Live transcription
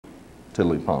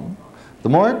tiddly-pum. The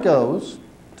more it goes,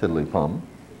 tiddly-pum,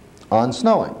 on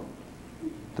snowing.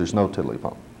 There's no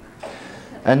tiddly-pum.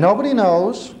 And nobody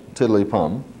knows,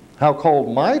 tiddly-pum, how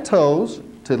cold my toes,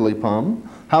 tiddly-pum,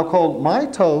 how cold my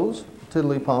toes,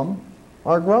 tiddly-pum,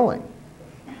 are growing.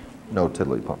 No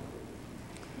tiddly-pum.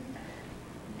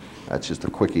 That's just a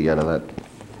quickie out of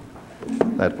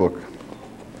that book.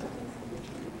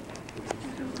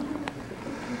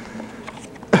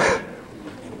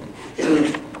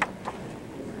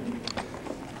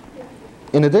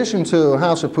 In addition to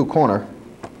House at Pooh Corner,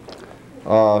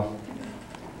 Milne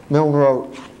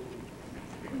wrote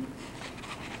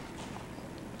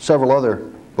several other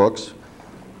books.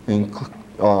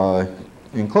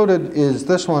 Included is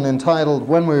this one entitled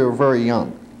When We Were Very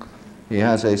Young. He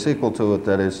has a sequel to it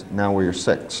that is Now We Are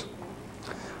Six.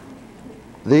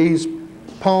 These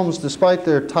poems, despite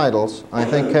their titles, I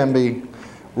think can be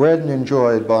read and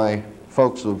enjoyed by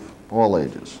folks of all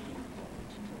ages.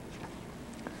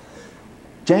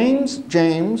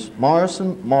 James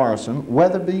Morrison,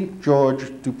 Weatherby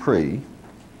George Dupree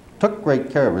took great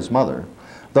care of his mother,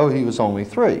 though he was only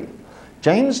 3.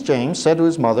 James said to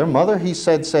his mother, "Mother," he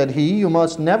said he, "you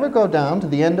must never go down to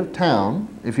the end of town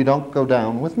if you don't go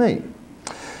down with me."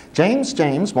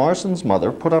 James Morrison's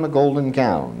mother put on a golden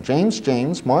gown.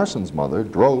 James Morrison's mother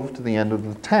drove to the end of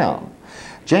the town.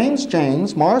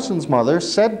 James Morrison's mother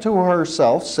said to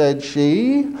herself, said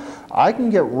she, "I can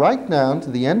get right down to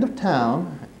the end of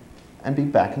town and be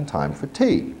back in time for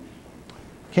tea."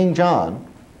 King John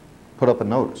put up a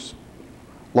notice: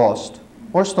 lost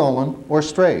or stolen or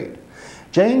strayed.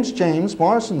 James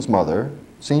Morrison's mother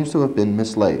seems to have been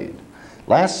mislaid.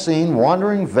 Last seen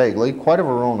wandering vaguely, quite of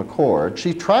her own accord,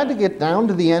 she tried to get down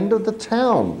to the end of the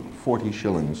town, 40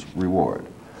 shillings reward.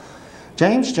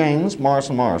 James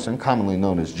Morrison, commonly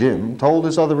known as Jim, told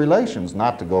his other relations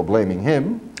not to go blaming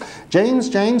him.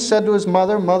 James said to his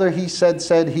mother, "Mother," he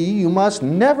said he, "you must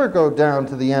never go down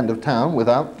to the end of town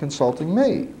without consulting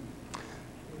me."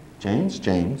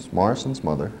 James Morrison's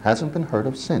mother hasn't been heard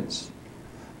of since.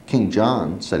 King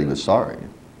John said he was sorry.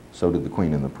 So did the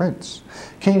Queen and the Prince.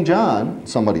 King John,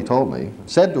 somebody told me,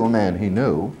 said to a man he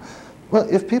knew, "Well,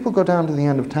 if people go down to the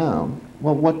end of town,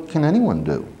 well, what can anyone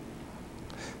do?"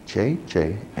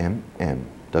 W.G.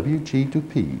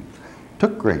 Dupree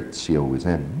took great CO with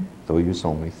M, though he was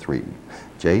only 3.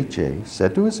 J.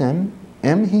 said to his M,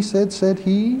 he said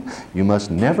he, "You must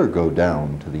never go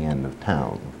down to the end of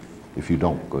town if you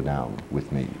don't go down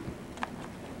with me."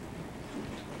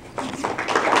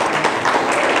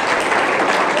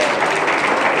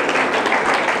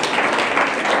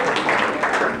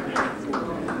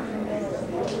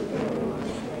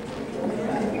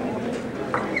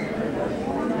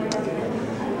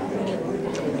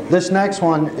 This next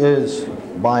one is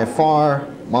by far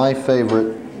my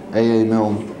favorite A.A.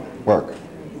 Milne work.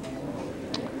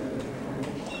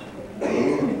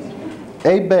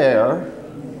 A bear,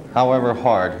 however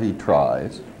hard he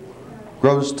tries,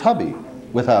 grows tubby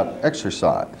without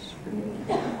exercise.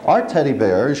 Our teddy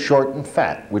bear is short and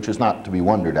fat, which is not to be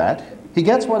wondered at. He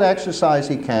gets what exercise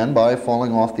he can by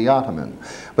falling off the ottoman,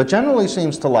 but generally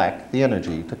seems to lack the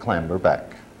energy to clamber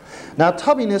back. Now,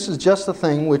 tubbiness is just the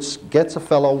thing which gets a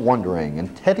fellow wondering,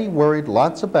 and Teddy worried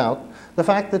lots about the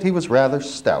fact that he was rather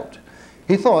stout.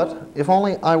 He thought, if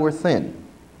only I were thin.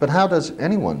 But how does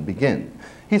anyone begin?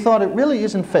 He thought, it really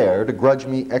isn't fair to grudge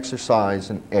me exercise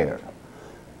and air.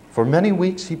 For many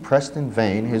weeks he pressed in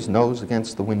vain his nose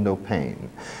against the window pane,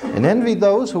 and envied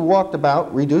those who walked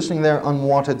about, reducing their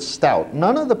unwonted stout.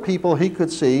 None of the people he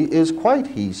could see is quite,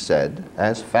 he said,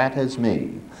 as fat as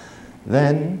me.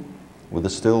 Then, with a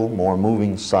still more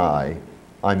moving sigh,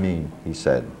 "I mean," he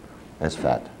said, "as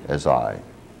fat as I."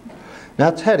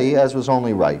 Now Teddy, as was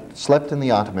only right, slept in the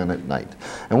ottoman at night,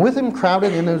 and with him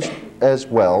crowded in as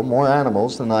well more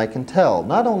animals than I can tell.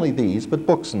 Not only these, but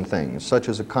books and things, such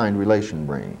as a kind relation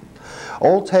bring.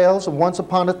 Old tales of once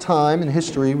upon a time in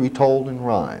history retold in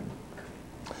rhyme.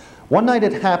 One night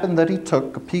it happened that he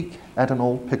took a peek at an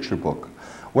old picture book,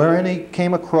 wherein he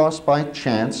came across by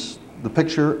chance the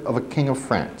picture of a king of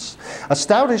France. A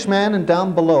stoutish man, and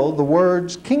down below the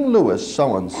words, "King Louis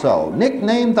so-and-so,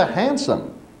 nicknamed the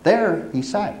Handsome." There he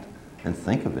sat, and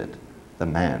think of it, the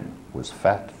man was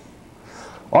fat.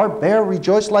 Our bear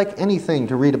rejoiced like anything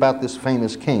to read about this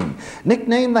famous king.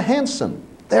 Nicknamed the Handsome,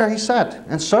 there he sat,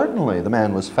 and certainly the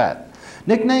man was fat.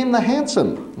 Nicknamed the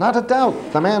Handsome, not a doubt,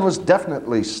 the man was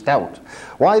definitely stout.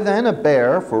 Why then a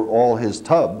bear, for all his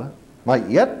tub, might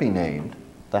yet be named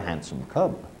the Handsome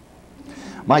Cub.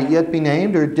 Might yet be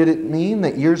named, or did it mean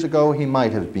that years ago he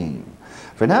might have been?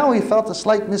 For now he felt a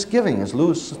slight misgiving. Is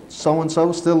Louis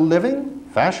so-and-so still living?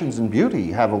 Fashions and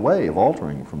beauty have a way of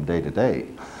altering from day to day.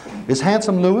 Is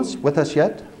handsome Louis with us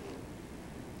yet?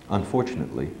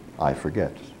 Unfortunately, I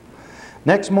forget.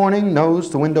 Next morning,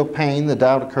 nose to window pane, the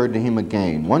doubt occurred to him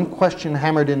again. One question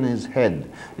hammered in his head: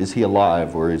 is he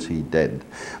alive or is he dead?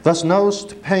 Thus nose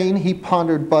to pane he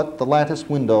pondered, but the lattice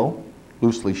window,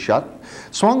 loosely shut,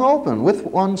 swung open. With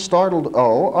one startled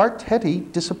 "oh," our Teddy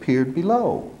disappeared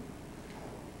below.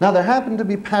 Now there happened to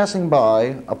be passing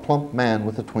by a plump man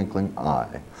with a twinkling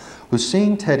eye, who,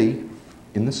 seeing Teddy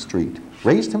in the street,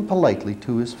 raised him politely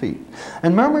to his feet,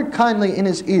 and murmured kindly in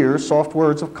his ear soft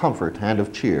words of comfort and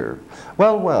of cheer.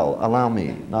 "Well, well, allow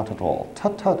me, not at all.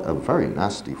 Tut, tut, a very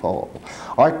nasty fall."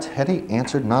 Our Teddy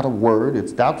answered not a word.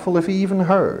 It's doubtful if he even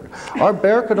heard. Our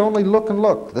bear could only look and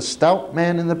look, the stout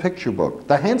man in the picture book.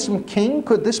 The handsome king,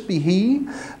 could this be he?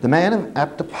 The man of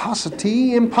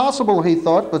adiposity? Impossible, he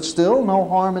thought, but still no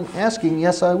harm in asking.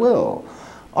 "Yes, I will."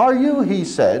 "Are you," he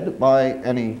said, "by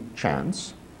any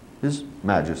chance His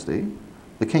Majesty,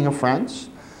 the King of France?"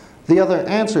 The other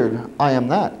answered, "I am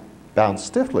that," bowed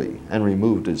stiffly, and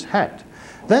removed his hat.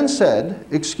 Then said,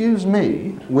 "Excuse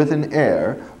me," with an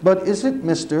air, "but is it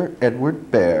Mr. Edward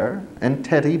Bear?" And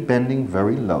Teddy, bending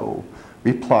very low,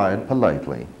 replied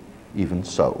politely, "Even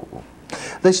so."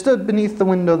 They stood beneath the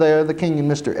window there, the King and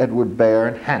Mr. Edward Bear,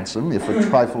 and handsome, if a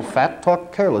trifle fat,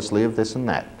 talked carelessly of this and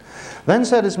that. Then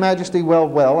said His Majesty, "Well,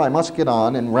 well, I must get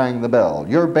on," and rang the bell.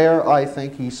 "Your bear, I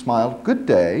think," he smiled, "good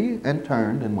day," and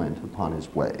turned and went upon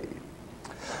his way.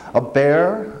 A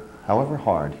bear, however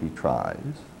hard he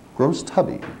tries, grows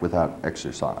tubby without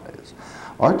exercise.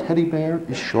 Our teddy bear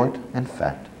is short and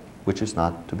fat, which is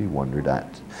not to be wondered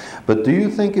at. But do you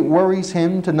think it worries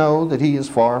him to know that he is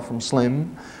far from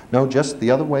slim? No, just the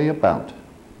other way about.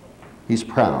 He's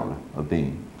proud of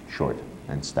being short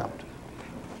and stout.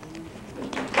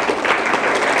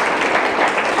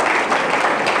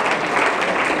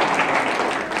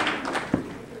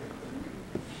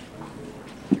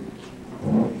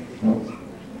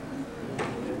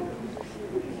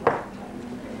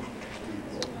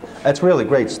 That's really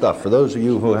great stuff. For those of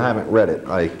you who haven't read it,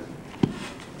 I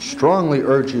strongly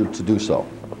urge you to do so.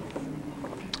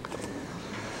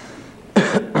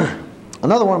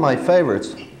 Another one of my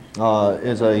favorites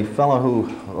is a fellow who,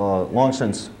 long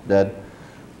since dead,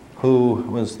 who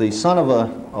was the son of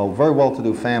a very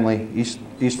well-to-do family,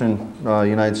 Eastern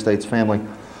United States family,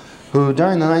 who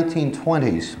during the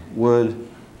 1920s would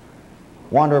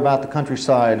wander about the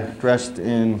countryside dressed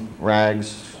in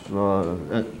rags,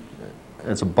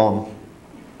 as a bum,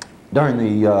 during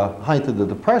the height of the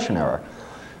Depression era.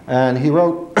 And he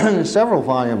wrote several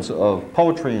volumes of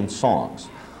poetry and songs.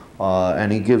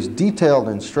 And he gives detailed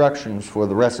instructions for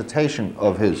the recitation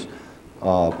of his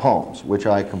poems, which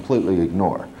I completely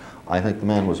ignore. I think the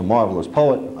man was a marvelous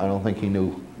poet. I don't think he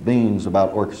knew beans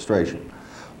about orchestration.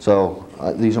 So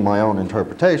these are my own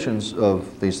interpretations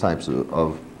of these types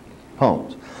of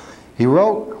poems. He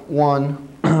wrote one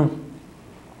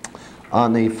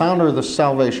on the founder of the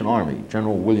Salvation Army,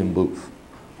 General William Booth,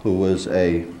 who was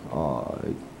a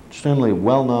extremely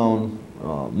well-known,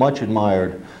 much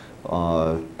admired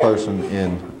person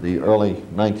in the late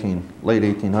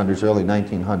 1800s, early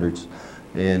 1900s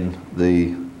in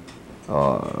the,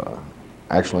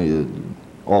 actually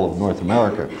all of North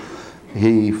America.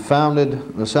 He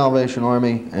founded the Salvation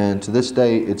Army, and to this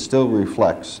day it still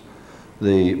reflects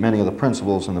many of the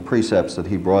principles and the precepts that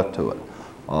he brought to it.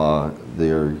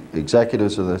 The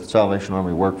executives of the Salvation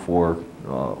Army work for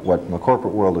what in the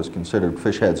corporate world is considered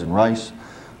fish heads and rice.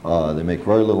 They make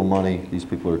very little money. These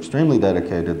people are extremely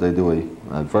dedicated. They do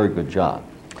a very good job.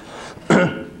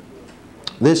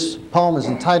 This poem is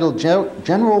entitled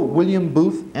General William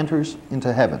Booth Enters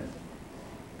into Heaven.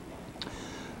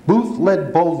 Booth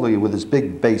led boldly with his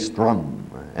big bass drum,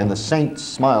 and the saints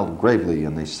smiled gravely,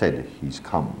 and they said, "He's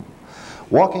come."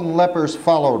 Walking lepers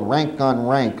followed rank on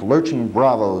rank, lurching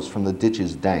bravos from the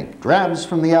ditches dank, drabs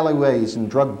from the alleyways and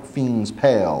drug fiends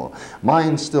pale,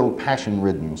 minds still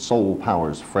passion-ridden, soul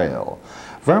powers frail,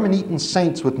 vermin-eaten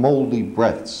saints with moldy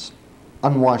breaths,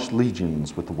 unwashed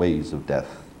legions with the ways of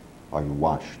death. Are you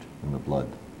washed in the blood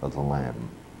of the Lamb?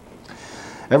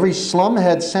 Every slum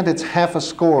had sent its half a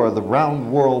score, the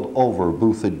round world over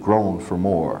Booth had groaned for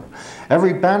more.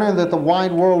 Every banner that the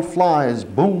wide world flies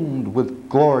boomed with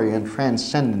glory and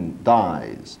transcendent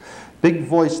dyes.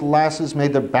 Big-voiced lasses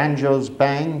made their banjos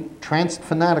bang, tranced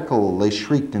fanatical they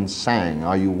shrieked and sang,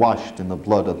 "Are you washed in the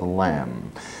blood of the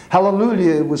Lamb?"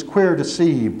 Hallelujah, it was queer to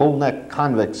see bull-necked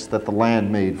convicts that the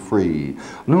land made free.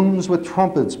 Looms with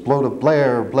trumpets blow to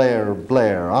blare, blare,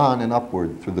 blare, on and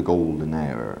upward through the golden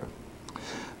air.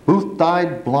 Booth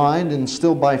died blind, and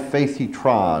still by faith he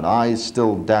trod, eyes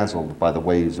still dazzled by the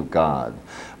ways of God.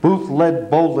 Booth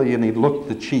led boldly, and he looked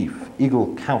the chief,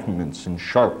 eagle countenance in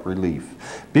sharp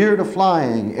relief, beard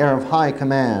a-flying, air of high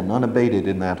command, unabated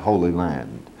in that holy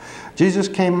land. Jesus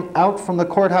came out from the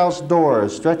courthouse door,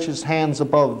 stretched his hands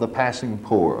above the passing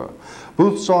poor.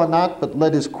 Booth saw not, but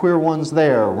led his queer ones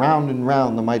there, round and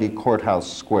round the mighty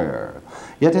courthouse square.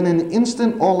 Yet in an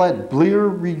instant all that blear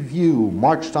review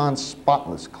marched on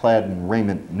spotless, clad in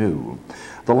raiment new.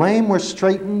 The lame were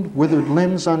straightened, withered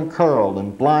limbs uncurled,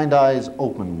 and blind eyes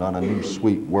opened on a new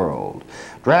sweet world.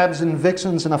 Drabs and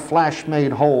vixens in a flash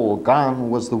made whole, gone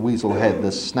was the weasel head,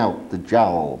 the snout, the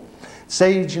jowl.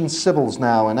 Sage and sibyls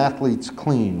now, and athletes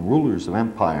clean, rulers of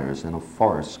empires and of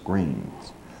forest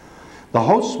greens. The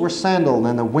hosts were sandaled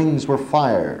and the wings were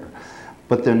fire,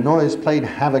 but their noise played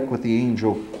havoc with the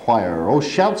angel choir. Oh,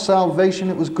 shout salvation,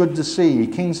 it was good to see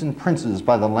kings and princes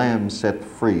by the Lamb set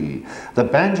free. The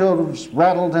banjos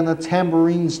rattled and the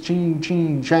tambourines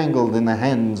ching-ching jangled in the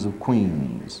hands of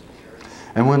queens.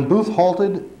 And when Booth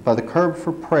halted by the curb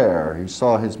for prayer, he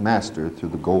saw his master through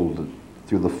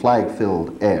the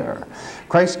flag-filled air.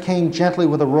 Christ came gently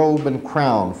with a robe and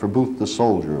crown for Booth the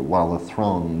soldier, while the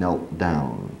throng knelt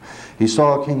down. He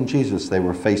saw King Jesus, they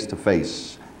were face to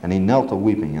face, and he knelt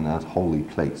a-weeping in that holy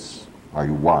place. Are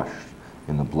you washed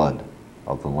in the blood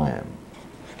of the Lamb?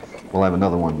 We'll have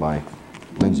another one by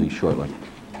Lyndsay shortly.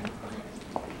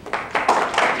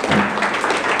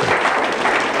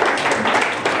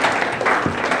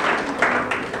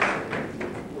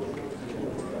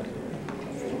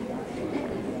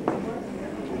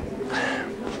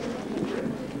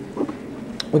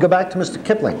 We go back to Mr.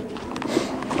 Kipling.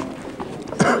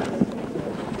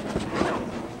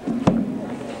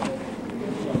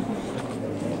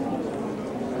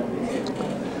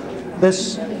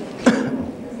 This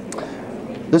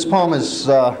poem is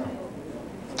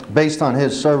based on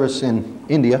his service in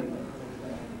India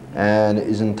and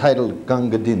is entitled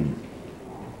Gunga Din.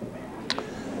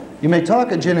 You may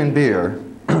talk of gin and beer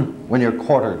when you're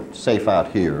quartered safe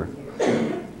out here,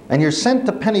 and you're sent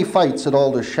to penny fights at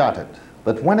Aldershot.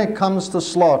 But when it comes to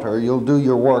slaughter, you'll do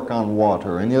your work on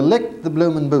water, and you'll lick the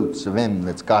bloomin' boots of him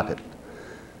that's got it.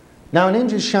 Now in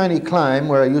India's shiny clime,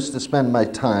 where I used to spend my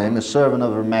time as servant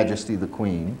of Her Majesty the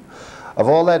Queen, of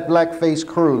all that black-faced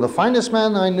crew, the finest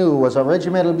man I knew was a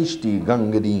regimental bishti,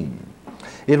 Gunga Din.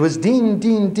 It was din,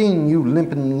 din, din, you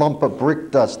limpin' lump of brick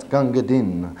dust, Gunga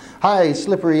Din. Hi,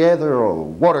 slippery Ethereal,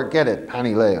 water get it,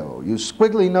 Panileo, you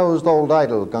squiggly-nosed old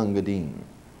idol, Gunga Din.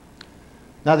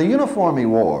 Now the uniform he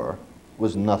wore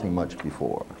was nothing much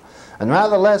before, and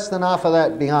rather less than half of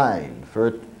that behind, for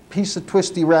a piece of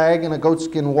twisty rag and a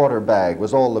goatskin water bag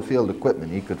was all the field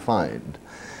equipment he could find.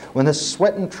 When the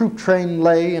sweatin' troop train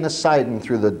lay in a sidin'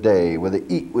 through the day, where the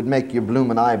eat would make your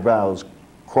bloomin' eyebrows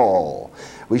crawl,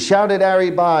 we shouted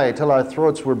Harry by till our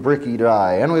throats were bricky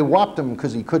dry, and we whopped him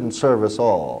 'cause he couldn't serve us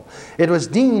all. It was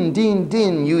din, din,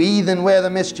 din, you heathen, where the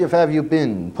mischief have you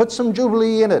been? Put some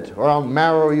jubilee in it, or I'll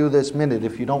marrow you this minute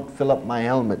if you don't fill up my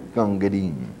helmet, Gunga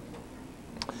Din.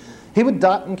 He would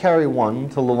dot and carry one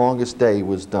till the longest day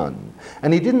was done,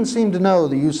 and he didn't seem to know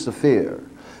the use of fear.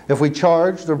 If we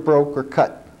charged or broke or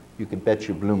cut, you could bet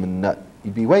your bloomin' nut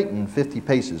he'd be waiting 50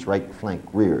 paces right flank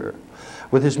rear.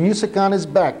 With his music on his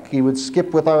back, he would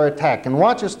skip with our attack and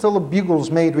watch us till the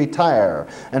bugles made retire.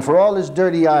 And for all his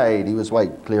dirty-eyed, he was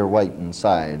white, clear white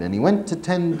inside, and he went to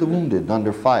tend the wounded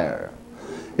under fire.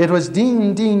 It was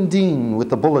din, din, din, with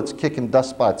the bullets kicking dust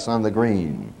spots on the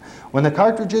green. When the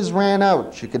cartridges ran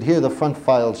out, you could hear the front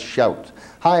files shout,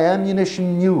 "High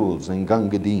ammunition mules in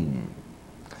Gunga Din."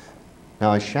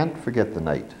 Now I shan't forget the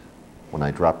night when I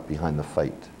dropped behind the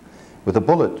fight, with a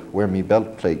bullet where me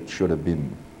belt plate should have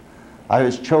been. I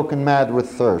was choking mad with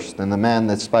thirst, and the man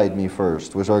that spied me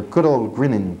first was our good old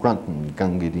grinning, grunting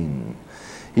Gunga Din.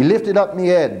 He lifted up me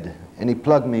head, and he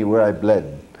plugged me where I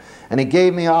bled, and he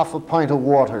gave me half a pint of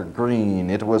water, green.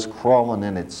 It was crawling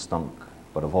and it stunk,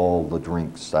 but of all the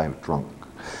drinks I've drunk,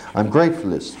 I'm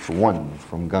gratefulest for one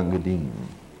from Gunga Din.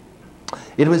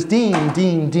 It was din,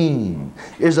 din, din.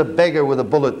 Here's a beggar with a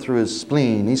bullet through his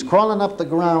spleen. He's crawling up the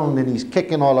ground and he's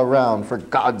kicking all around. For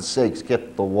God's sakes,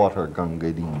 get the water,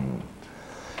 Gunga Din.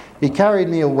 He carried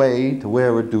me away to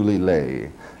where a dooley lay,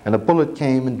 and a bullet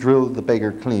came and drilled the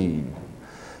beggar clean.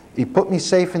 He put me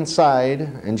safe inside,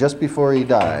 and just before he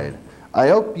died, "I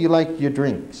hope you like your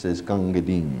drink," says Gunga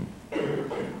Din.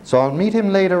 So I'll meet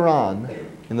him later on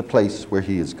in the place where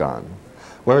he is gone,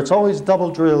 where it's always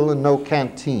double drill and no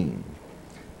canteen.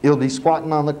 He'll be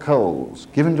squatting on the coals,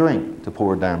 giving drink to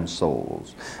poor damned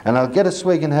souls, and I'll get a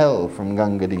swig in hell from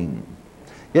Gunga Din.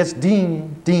 Yes,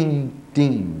 din, din,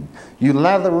 Din. You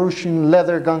Latheroutian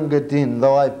leather Gunga Din,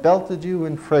 though I belted you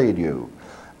and frayed you,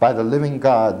 by the living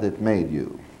God that made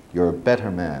you, you're a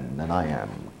better man than I am,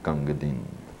 Gunga Din.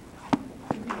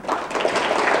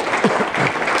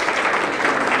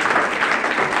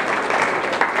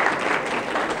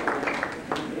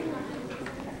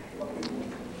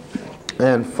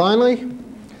 And finally,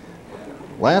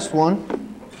 last one.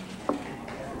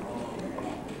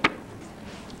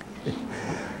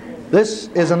 This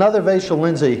is another Vachel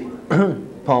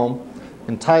Lyndsay poem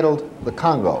entitled The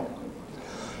Congo.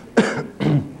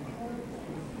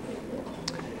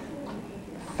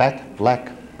 Fat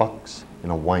black bucks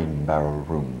in a wine barrel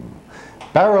room.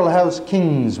 Barrel house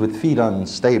kings with feet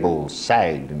unstable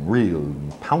sagged and reeled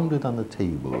and pounded on the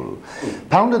table.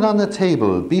 Pounded on the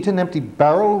table, beat an empty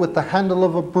barrel with the handle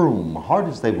of a broom, hard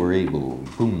as they were able.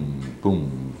 Boom,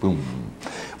 boom, boom.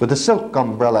 With a silk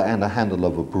umbrella and a handle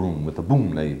of a broom, with a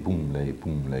boom lay, boom lay,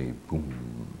 boom lay,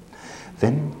 boom.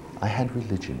 Then I had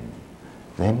religion.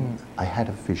 Then I had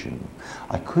a vision.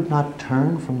 I could not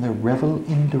turn from their revel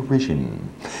in derision.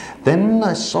 Then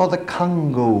I saw the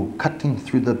Congo cutting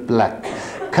through the black,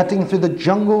 cutting through the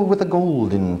jungle with a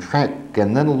golden track,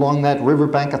 and then along that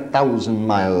riverbank 1,000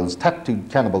 miles, tattooed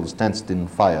cannibals danced in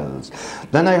files.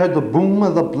 Then I heard the boom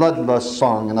of the bloodlust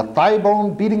song, and a thigh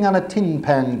bone beating on a tin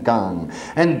pan gong,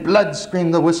 and blood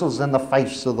screamed the whistles and the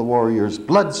fifes of the warriors,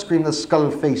 blood screamed the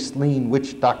skull-faced lean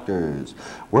witch doctors.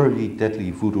 Whirly,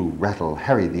 deadly voodoo rattle,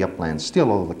 harry the uplands,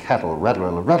 steal all the cattle,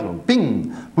 rattle, rattle,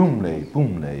 bing, boom lay,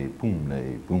 boom lay, boom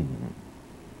lay, boom.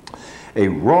 A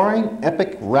roaring,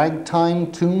 epic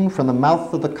ragtime tune from the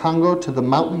mouth of the Congo to the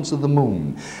mountains of the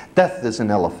moon. Death is an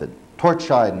elephant,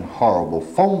 torch-eyed and horrible,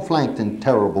 foam-flanked and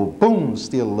terrible. Boom,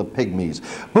 steal the pygmies.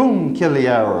 Boom, kill the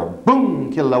Arab.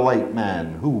 Boom, kill the white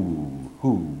man. Who?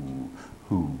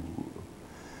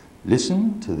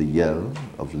 Listen to the yell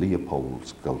of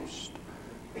Leopold's ghost,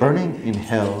 burning in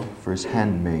hell for his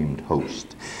hand-maimed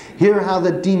host. Hear how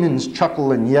the demons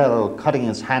chuckle and yell, cutting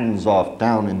his hands off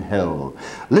down in hell.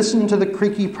 Listen to the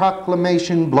creaky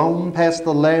proclamation blown past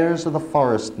the lairs of the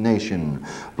forest nation,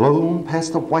 blown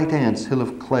past the white ant's hill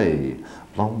of clay,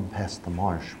 blown past the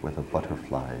marsh where the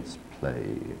butterflies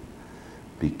play.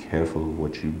 Be careful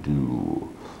what you do,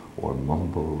 or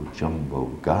Mumbo Jumbo,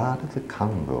 God of the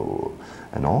Congo,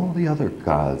 and all the other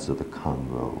gods of the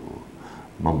Congo,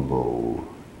 Mumbo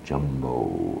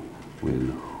Jumbo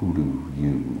will hoodoo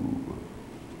you.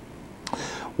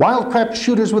 Wildcrap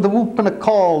shooters with a whoop and a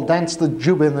call danced the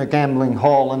juba in the gambling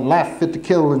hall, and laughed fit to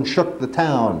kill and shook the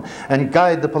town, and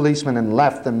guyed the policemen and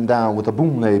laughed them down with a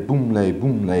boom lay, boom lay,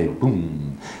 boom lay,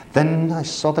 boom. Then I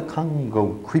saw the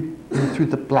Congo creeping through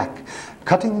the black,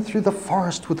 cutting through the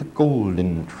forest with a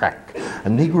golden track. A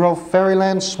Negro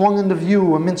fairyland swung into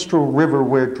view, a minstrel river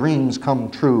where dreams come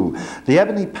true. The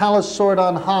ebony palace soared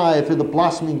on high through the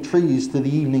blossoming trees to the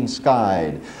evening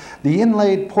sky. The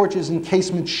inlaid porches and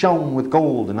casements shone with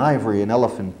gold and ivory and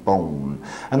elephant bone.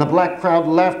 And the black crowd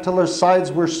laughed till their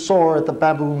sides were sore at the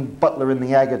baboon butler in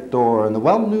the agate door, and the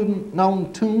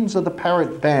well-known tunes of the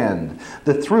parrot band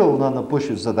that thrilled on the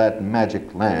bushes of that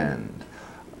magic land.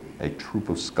 A troop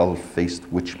of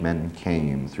skull-faced witchmen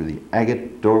came through the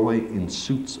agate doorway in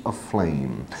suits of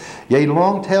flame, yea,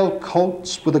 long-tailed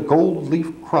coats with a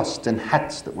gold-leaf crust and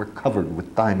hats that were covered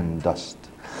with diamond dust.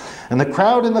 And the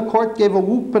crowd in the court gave a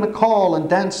whoop and a call and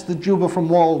danced the juba from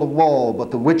wall to wall, but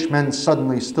the witchmen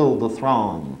suddenly stilled the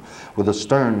throng with a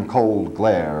stern cold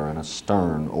glare and a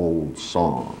stern old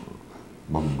song.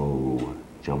 Mumbo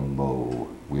Jumbo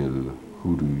will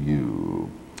hoodoo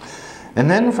you. And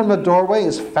then from the doorway,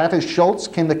 as fat as Schultz,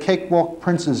 came the cakewalk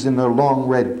princes in their long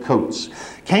red coats,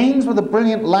 canes with a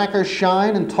brilliant lacquer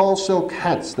shine, and tall silk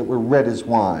hats that were red as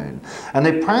wine. And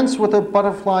they pranced with their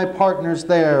butterfly partners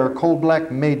there,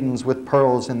 coal-black maidens with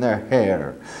pearls in their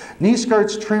hair,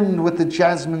 knee-skirts trimmed with the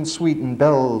jasmine sweet and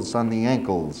bells on the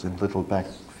ankles and little back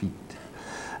feet.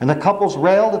 And the couples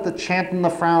railed at the chant and the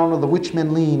frown of the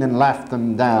witchmen lean and laughed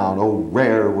them down. Oh,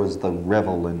 rare was the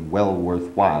revel and well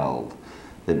worthwhile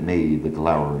that made the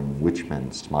glowering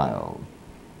witchmen smile.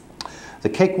 The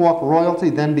cakewalk royalty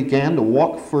then began to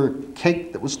walk for a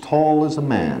cake that was tall as a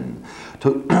man, to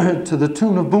the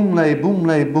tune of boom lay,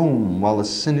 boom, while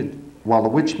the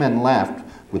witchmen laughed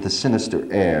with a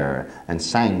sinister air and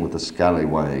sang with the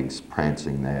scallywags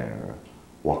prancing there.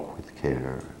 Walk with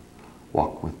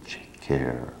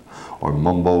care, or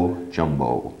Mumbo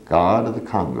Jumbo, God of the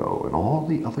Congo, and all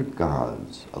the other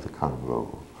gods of the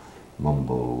Congo.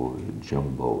 Mumbo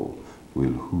Jumbo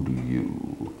will hoodoo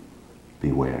you.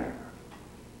 Beware,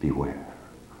 beware,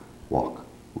 walk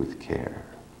with care.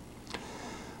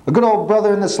 A good old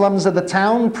brother in the slums of the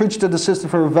town preached at a sister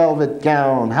for a velvet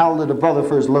gown, howled at a brother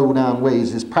for his low-down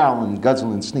ways, his prowling,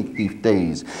 guzzling, sneak thief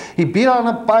days. He beat on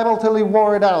a Bible till he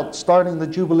wore it out, starting the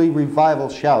Jubilee revival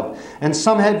shout. And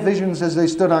some had visions as they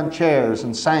stood on chairs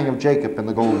and sang of Jacob and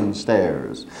the golden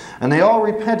stairs. And they all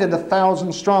repented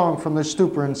 1,000 strong from their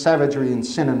stupor and savagery and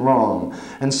sin and wrong,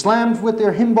 and slammed with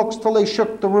their hymn books till they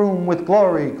shook the room with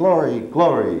glory, glory,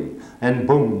 glory, and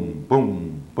boom,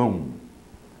 boom, boom.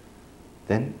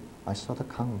 Then I saw the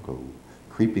Congo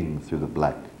creeping through the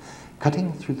black,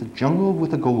 cutting through the jungle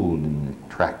with a golden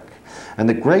track. And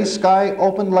the gray sky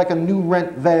opened like a new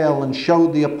rent veil and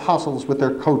showed the apostles with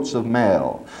their coats of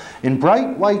mail. In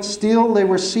bright white steel they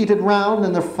were seated round,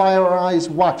 and their fire eyes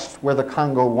watched where the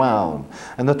Congo wound.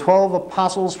 And the 12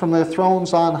 apostles from their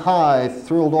thrones on high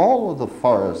thrilled all of the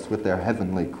forest with their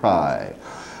heavenly cry.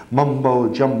 Mumbo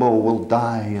Jumbo will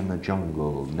die in the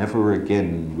jungle, never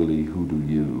again will he hoodoo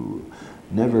you.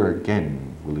 Never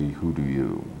again will he hoodoo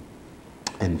you.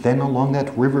 And then along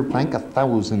that river bank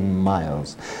 1,000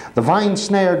 miles, the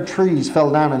vine-snared trees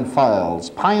fell down in files.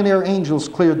 Pioneer angels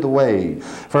cleared the way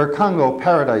for a Congo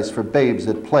paradise for babes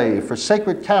at play, for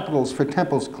sacred capitals, for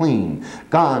temples clean,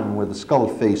 gone where the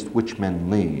skull-faced witchmen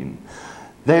lean.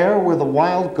 There where the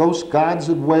wild ghost gods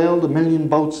had wailed, 1,000,000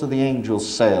 boats of the angels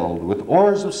sailed, with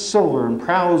oars of silver and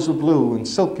prows of blue and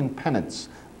silken pennants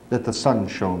that the sun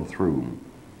shone through.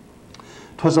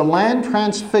 'Twas a land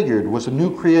transfigured, was a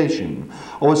new creation.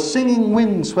 Oh, a singing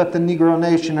wind swept the Negro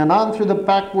nation, and on through the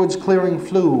backwoods clearing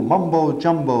flew. Mumbo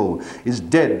Jumbo is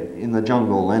dead in the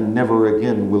jungle, and never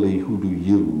again will he hoodoo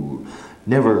you.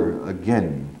 Never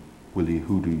again will he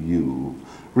hoodoo you.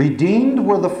 Redeemed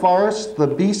were the forests, the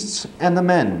beasts, and the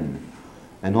men,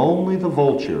 and only the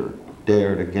vulture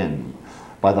dared again,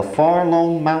 by the far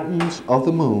lone mountains of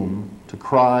the moon, to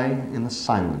cry in the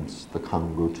silence the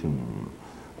Congo tune.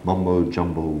 Mumbo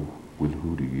Jumbo will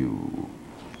hoodoo you.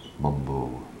 Mumbo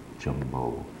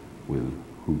Jumbo will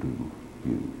hoodoo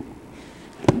you.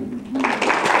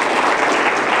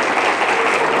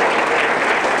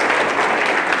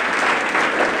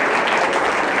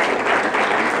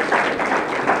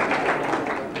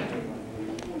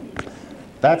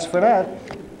 That's for that.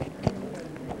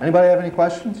 Anybody have any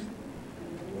questions?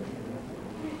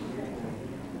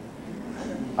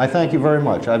 I thank you very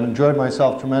much. I've enjoyed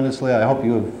myself tremendously. I hope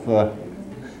you've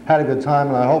had a good time,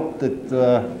 and I hope that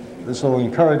this will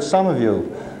encourage some of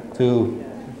you to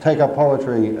take up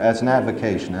poetry as an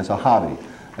avocation, as a hobby.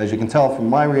 As you can tell from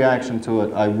my reaction to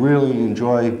it, I really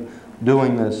enjoy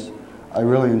doing this. I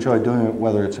really enjoy doing it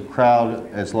whether it's a crowd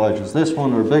as large as this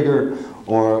one or bigger,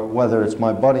 or whether it's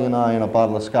my buddy and I and a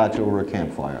bottle of scotch over a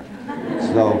campfire.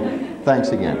 So, thanks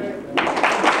again.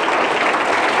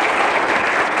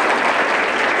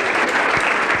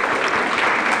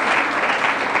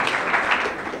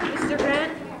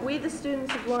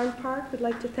 Would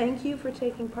like to thank you for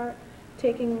taking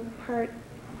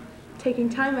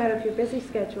time out of your busy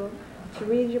schedule to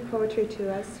read your poetry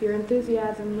to us. Your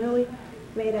enthusiasm really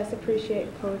made us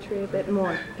appreciate poetry a bit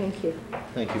more. Thank you.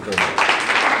 Thank you very much.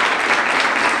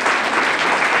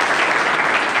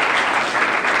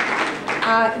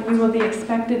 You will be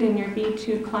expected in your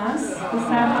B2 class this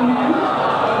afternoon.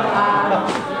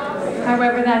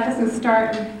 However, that doesn't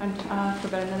start for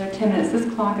about another 10 minutes. This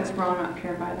clock is wrong up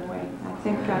here, by the way. I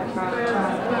think I've got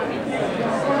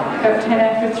about 10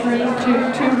 after 3,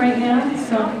 2 right now.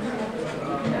 So.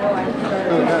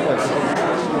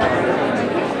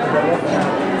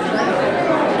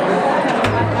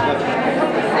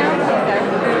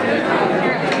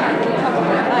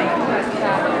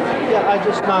 Yeah, I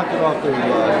just knocked it off the